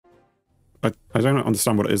I don't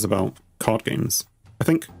understand what it is about card games. I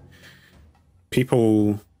think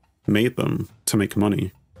people made them to make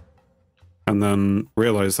money and then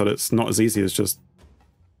realized that it's not as easy as just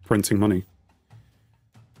printing money.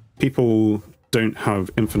 People don't have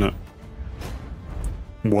infinite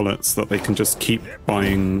wallets that they can just keep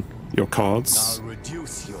buying your cards.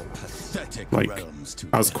 Like,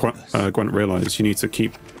 as Gwent realized, you need to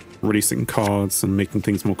keep releasing cards and making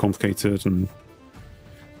things more complicated, and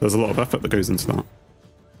there's a lot of effort that goes into that.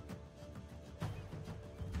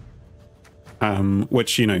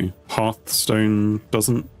 Which, you know, Hearthstone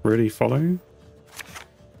doesn't really follow.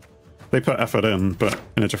 They put effort in, but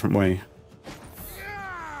in a different way.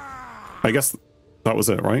 I guess that was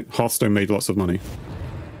it, right? Hearthstone made lots of money,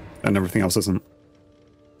 and everything else isn't.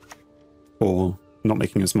 Or not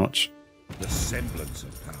making as much. The semblance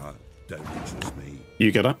of power don't interest me.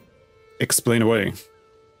 You get it? Explain away.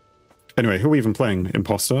 Anyway, who are we even playing?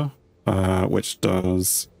 Imposter, which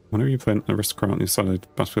does... Whenever you play an aristocrat on your side of the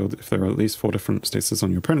battlefield, if there are at least 4 different statuses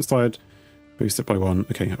on your opponent's side, boost it by 1.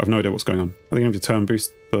 Okay, I've no idea what's going on. At the end of your turn,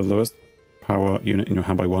 boost the lowest power unit in your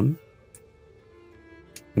hand by 1.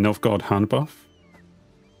 Nilfgaard hand buff.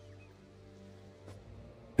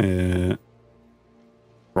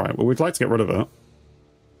 Right, well, we'd like to get rid of it.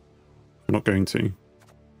 I'm not going to.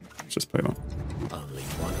 Let's just play that. Only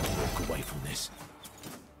one walk away from this.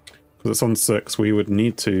 Because it's on 6, we would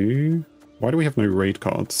need to... Why do we have no raid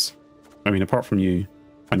cards? I mean, apart from you.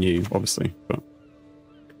 And you, obviously, but...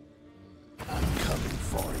 I'm coming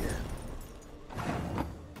for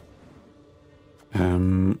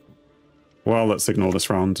you. Well, let's ignore this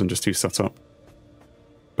round and just do setup.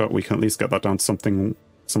 But we can at least get that down to something...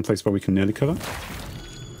 someplace where we can nearly kill it.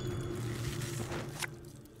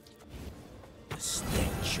 the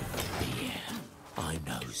stench of beer. I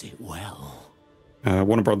knows it well.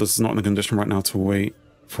 Warner Brothers is not in a condition right now to wait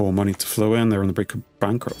for money to flow in. They're on the brink of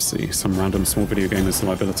bankruptcy. Some random small video game is a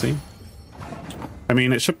liability. I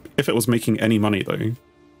mean, it should, if it was making any money though,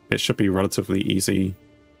 it should be relatively easy.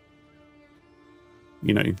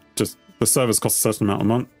 You know, just the servers cost a certain amount a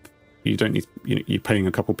month. You don't need, you know, you're paying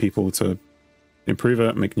a couple people to improve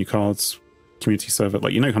it, make new cards, community server.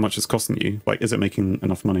 Like, you know how much it's costing you. Like, is it making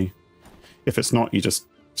enough money? If it's not, you just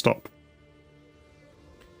stop.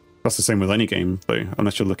 That's the same with any game though,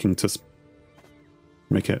 unless you're looking to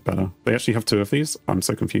make it better. They actually have 2 of these? I'm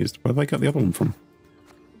so confused. Where did they get the other one from?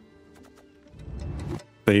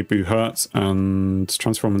 They boo hurt and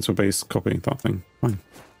transform into a base copy. That thing. Fine.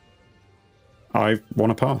 I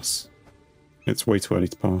want to pass. It's way too early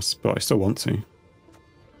to pass, but I still want to.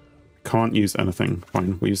 Can't use anything.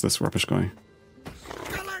 Fine, we use this rubbish guy.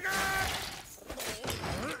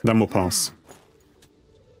 Then we'll pass.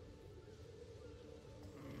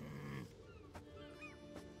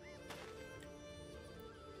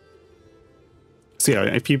 So yeah,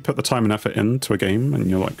 if you put the time and effort into a game and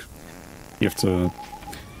you're like, you have to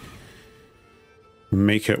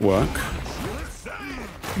make it work,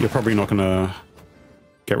 you're probably not gonna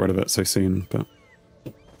get rid of it so soon, but...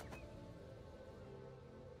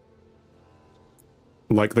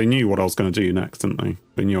 Like, they knew what I was going to do next, didn't they?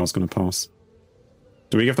 They knew I was going to pass.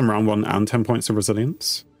 Do we give them round 1 and 10 points of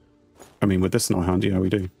resilience? I mean, with this in our hand, yeah, we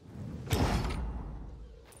do.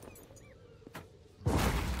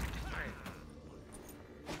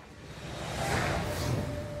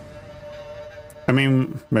 I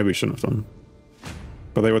mean, maybe we shouldn't have done.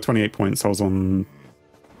 But they were 28 points, I was on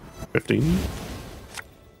 15.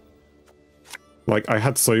 Like, I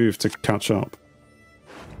had Sove to catch up.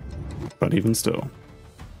 But even still.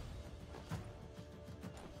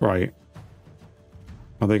 Right.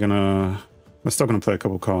 Are they gonna... They're still gonna play a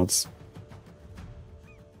couple cards.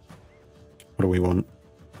 What do we want?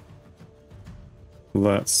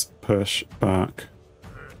 Let's push back.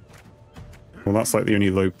 Well, that's like the only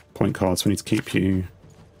low point card, so we need to keep you.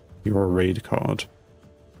 You're a raid card.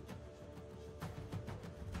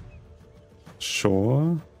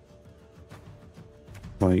 Sure.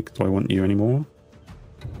 Like, do I want you anymore?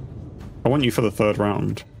 I want you for the 3rd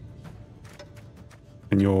round.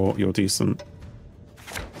 And you're decent.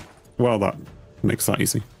 Well, that makes that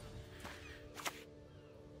easy.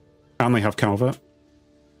 And they have Calvert.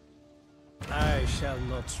 I shall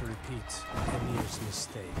not repeat Emir's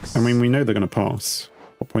mistakes. I mean, we know they're going to pass.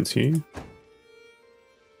 What points are you?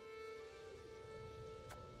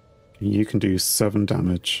 You can do 7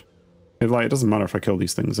 damage. It doesn't matter if I kill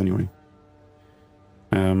these things anyway.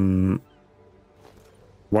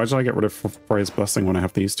 Why did I get rid of Freya's Blessing when I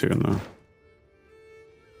have these 2 in there?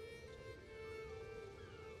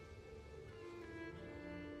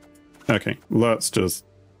 Okay, let's just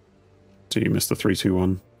do Mr.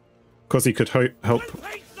 321. Because he could help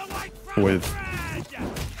with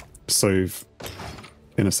Sove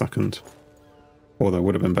in a second. Although it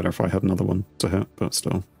would have been better if I had another one to hit, but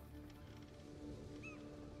still.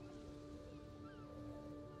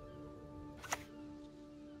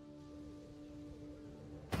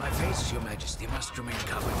 My face, Your Majesty, must remain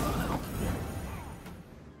covered for now.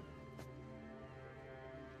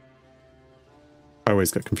 I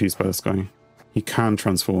always get confused by this guy. He can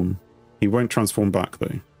transform. He won't transform back,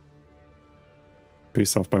 though.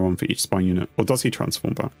 Boost health by 1 for each spine unit. Or does he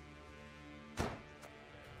transform back?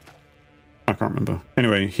 I can't remember.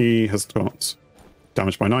 Anyway, he has got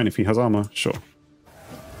damage by 9 if he has armor. Sure.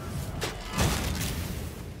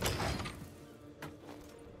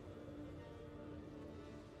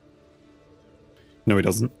 No, he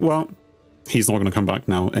doesn't. Well, he's not going to come back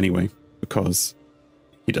now anyway, because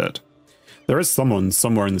he did. There is someone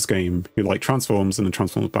somewhere in this game who like transforms and then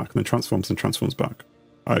transforms back and then transforms and transforms back.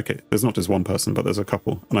 Okay, there's not just one person, but there's a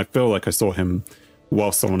couple. And I feel like I saw him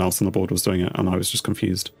while someone else on the board was doing it, and I was just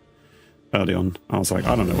confused early on. I was like,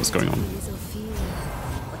 I don't know what's going on.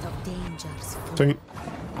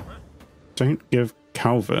 Don't give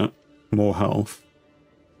Calvert more health.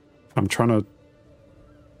 I'm trying to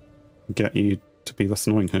get you to be less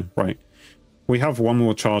annoying here. Right. We have one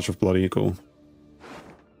more charge of Blood Eagle.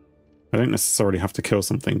 I don't necessarily have to kill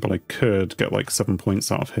something, but I could get like 7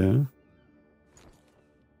 points out of here.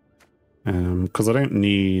 Because I don't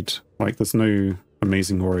need, like, there's no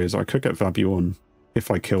amazing warriors. I could get Vabuon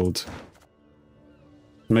if I killed.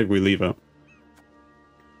 Maybe we leave it.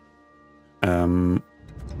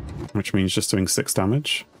 Which means just doing 6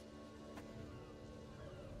 damage.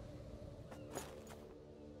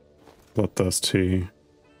 Bloodthirst 2.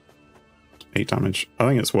 8 damage. I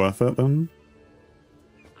think it's worth it then.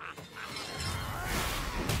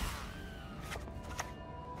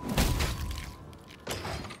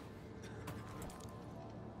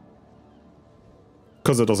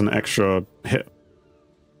 Because it does an extra hit.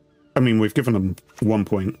 I mean, we've given them 1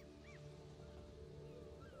 point.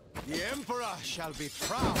 The Emperor shall be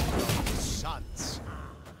proud of his sons.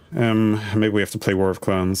 Maybe we have to play War of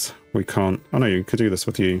Clans. We can't. Oh no, you could do this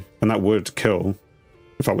with you. And that would kill.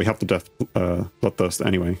 In fact, we have the death Bloodthirst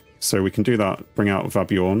anyway. So we can do that, bring out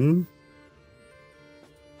Vabuon.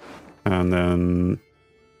 And then...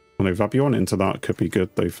 well, no, Vabuon into that could be good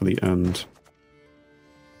though for the end.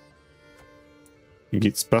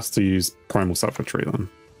 It's best to use Primal Savagery then.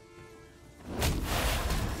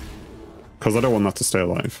 Because I don't want that to stay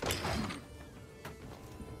alive.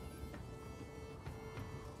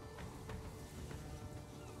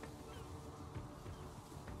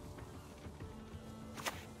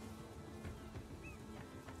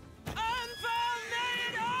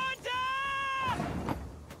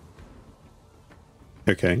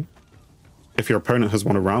 Okay. If your opponent has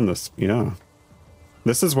won around this, yeah.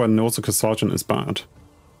 This is when Nautica Sergeant is bad.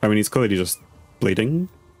 I mean, he's clearly just bleeding,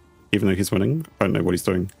 even though he's winning. I don't know what he's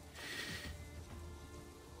doing.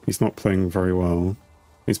 He's not playing very well.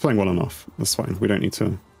 He's playing well enough. That's fine. We don't need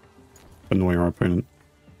to annoy our opponent.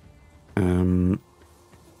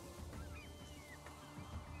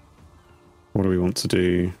 What do we want to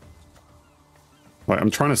do? Like, I'm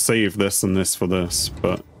trying to save this and this for this,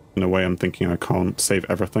 but in a way I'm thinking I can't save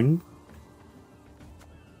everything.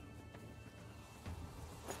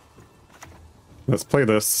 Let's play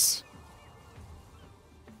this.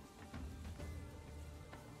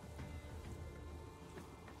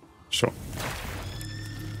 Sure.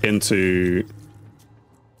 Into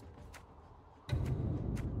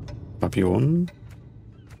Vabuon.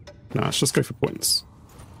 Nah, let's just go for points.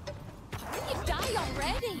 You die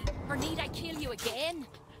already, or need I kill you again?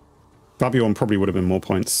 Vabuon probably would have been more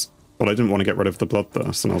points, but I didn't want to get rid of the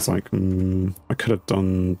Bloodthirst, and I was like, I could have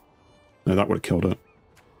done... no, that would have killed it.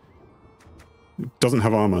 It doesn't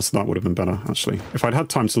have armor, so that would have been better, actually. If I'd had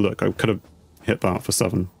time to look, I could have hit that for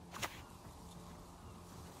 7.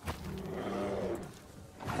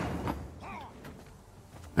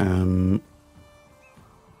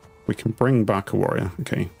 We can bring back a warrior.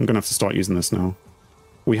 Okay, I'm gonna have to start using this now.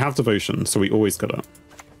 We have devotion, so we always get it.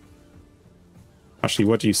 Actually,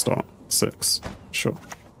 where do you start? 6. Sure.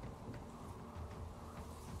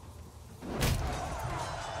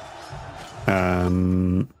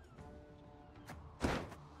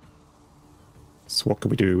 So what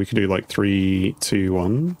could we do? We could do like 3, 2,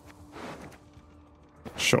 1.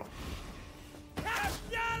 Sure.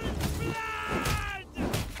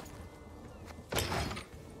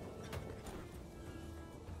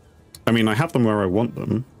 I mean, I have them where I want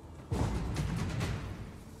them.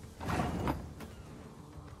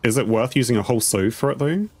 Is it worth using a whole Sove for it,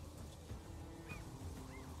 though?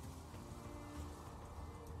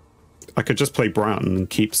 I could just play Bran and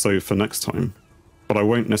keep Sove for next time, but I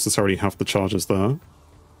won't necessarily have the charges there.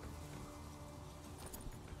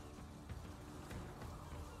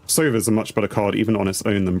 Sove is a much better card even on its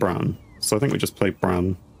own than Bran, so I think we just play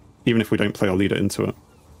Bran, even if we don't play our leader into it.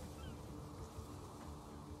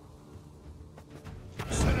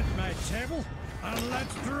 Sit at my table and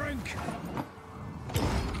let's drink.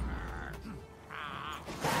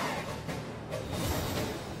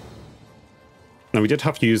 Now we did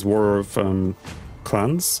have to use War of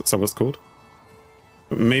Clans, is that what it's called?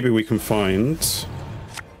 But maybe we can find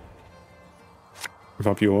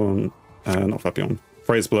Vabion, not Vabion,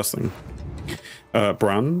 Freya's Blessing.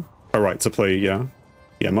 Bran, alright, to play, yeah,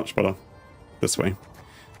 much better this way.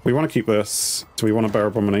 We want to keep this. Do we want to Bear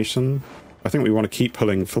Abomination? I think we want to keep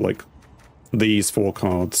pulling for like these 4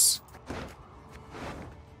 cards.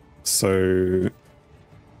 So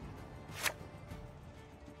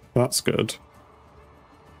that's good.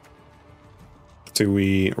 Do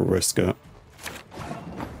we risk it?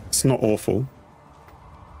 It's not awful.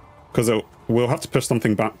 Because we'll have to push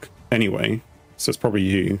something back anyway. So it's probably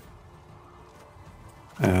you.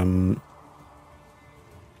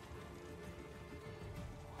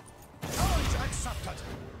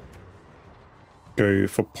 Go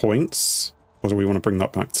for points. Or do we want to bring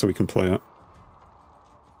that back so we can play it?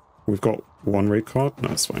 We've got 1 raid card?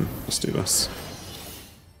 No, it's fine. Let's do this.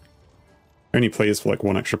 Only plays for like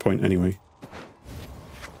 1 extra point anyway.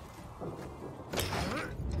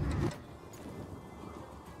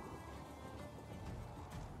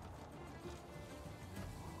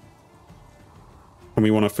 And we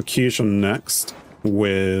want a Fusion next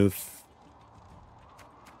with...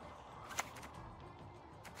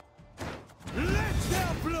 Let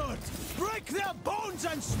their blood break their bones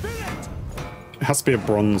and spirit. It has to be a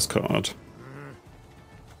bronze card.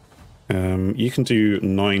 You can do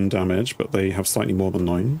 9 damage, but they have slightly more than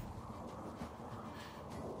 9.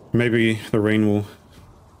 Maybe the rain will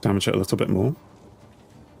damage it a little bit more.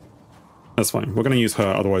 That's fine. We're going to use her,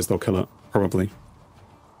 otherwise they'll kill it, probably.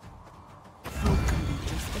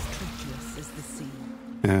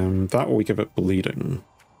 That or we give it bleeding.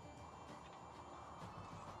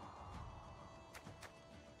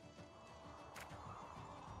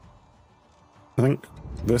 I think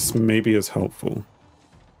this maybe is helpful.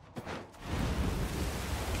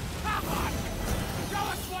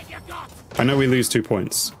 I know we lose 2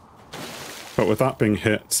 points, but with that being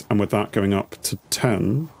hit and with that going up to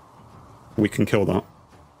 10, we can kill that.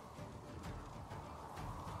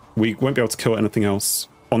 We won't be able to kill anything else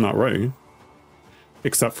on that row,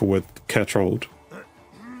 except for with Care Trolled,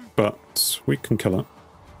 but we can kill it.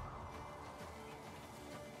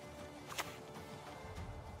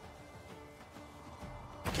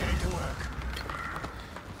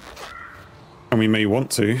 And we may want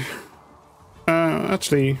to.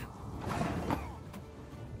 Actually,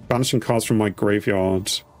 banishing cards from my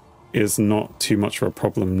graveyard is not too much of a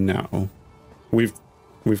problem now. We've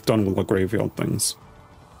done all the graveyard things.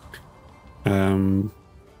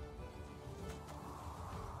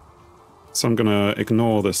 So I'm gonna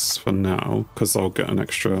ignore this for now, because I'll get an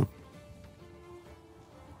extra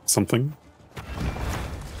something.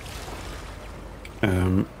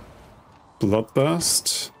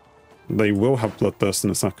 Bloodthirst. They will have Bloodthirst in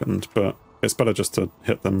a second, but it's better just to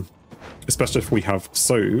hit them. Especially if we have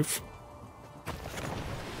Sove.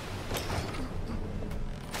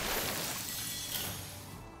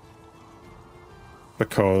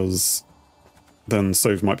 Because then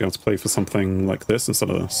Sove might be able to play for something like this instead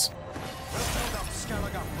of this.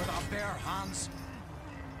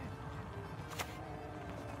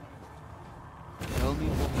 Tell me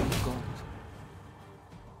what you've got.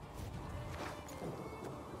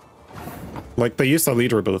 Like, they use their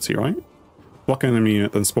leader ability, right? Block an enemy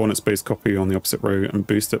unit, then spawn its base copy on the opposite row and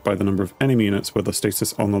boost it by the number of enemy units with the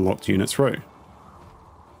status on the locked unit's row.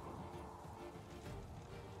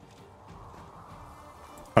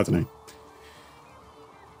 I don't know.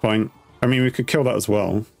 Fine. I mean, we could kill that as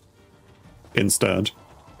well. Instead.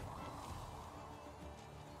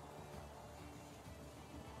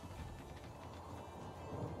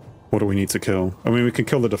 What do we need to kill? I mean, we could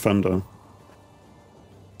kill the defender.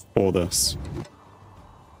 Or this.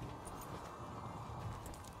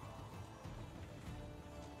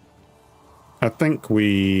 I think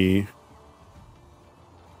we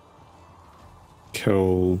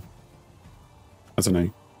kill... I don't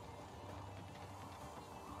know.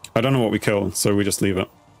 I don't know what we kill, so we just leave it.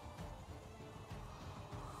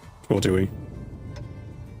 Or do we?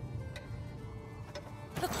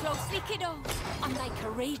 Look closely, kiddos. I'm thy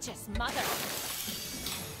courageous mother.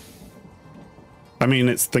 I mean,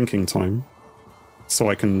 it's thinking time. So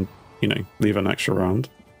I can, you know, leave an extra round.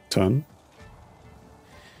 Turn.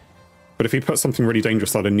 But if he puts something really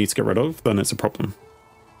dangerous that I need to get rid of, then it's a problem.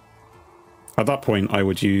 At that point, I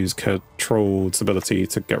would use Control's ability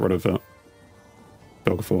to get rid of it.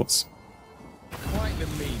 Belgaforts. Quite the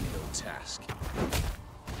menial task.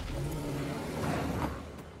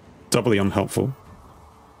 Doubly unhelpful.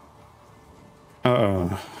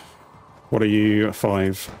 What are you?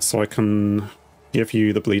 5. So I can give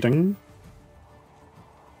you the bleeding.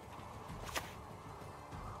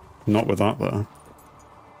 Not with that there.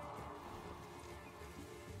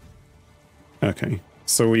 Okay,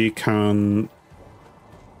 so we can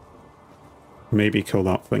maybe kill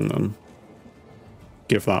that thing then.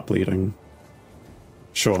 Give that bleeding.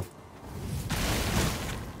 Sure.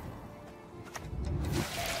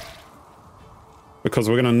 Because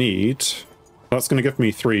we're gonna need... That's gonna give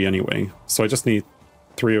me 3 anyway, so I just need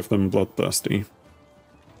 3 of them bloodthirsty.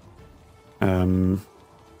 And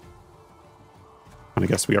I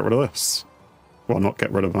guess we get rid of this. Well, not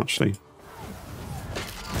get rid of, actually.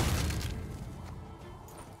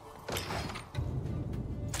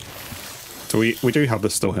 So we do have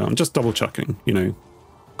this still here. I'm just double checking, you know,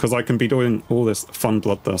 because I can be doing all this fun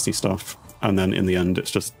bloodthirsty stuff, and then in the end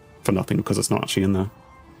it's just for nothing because it's not actually in there.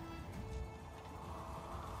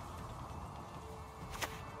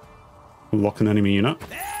 Lock an enemy unit.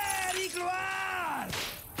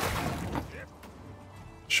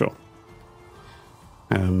 Sure.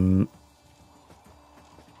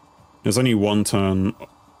 There's only 1 turn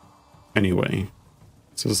anyway,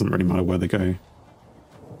 so it doesn't really matter where they go.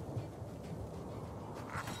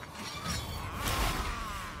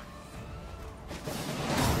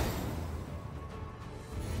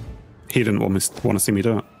 He didn't want to see me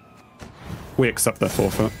do it. We accept their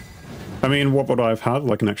forfeit. I mean, what would I have had?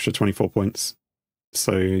 Like an extra 24 points.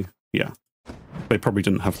 So, yeah. They probably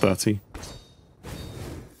didn't have 30.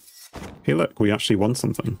 Hey, look, we actually won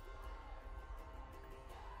something.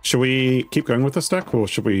 Should we keep going with this deck, or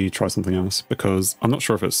should we try something else? Because I'm not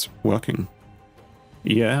sure if it's working.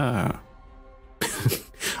 Yeah.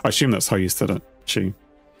 I assume that's how you said it, Chi.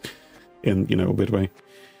 In, you know, a weird way.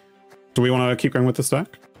 Do we want to keep going with this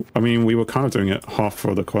deck? I mean, we were kind of doing it half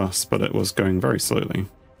for the quest, but it was going very slowly.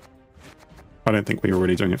 I don't think we were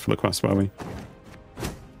really doing it for the quest, were we?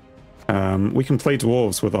 We can play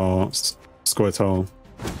dwarves with our scoia'tael.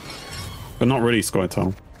 But not really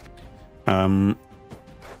scoia'tael.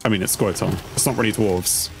 I mean, it's scoia'tael. It's not really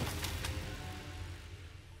dwarves.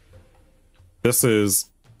 This is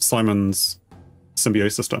Simon's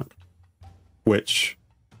symbiosis deck, which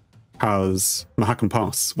has Mahakam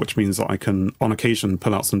Pass, which means that I can, on occasion,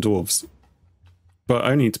 pull out some dwarves. But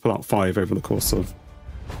I only need to pull out 5 over the course of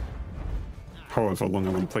however long I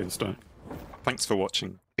want to play this deck. Thanks for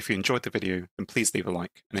watching. If you enjoyed the video, then please leave a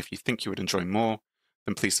like, and if you think you would enjoy more,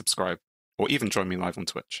 then please subscribe, or even join me live on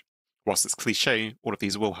Twitch. Whilst it's cliche, all of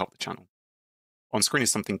these will help the channel. On screen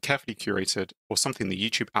is something carefully curated, or something the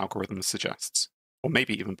YouTube algorithm suggests, or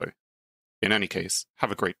maybe even both. In any case, have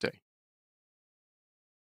a great day.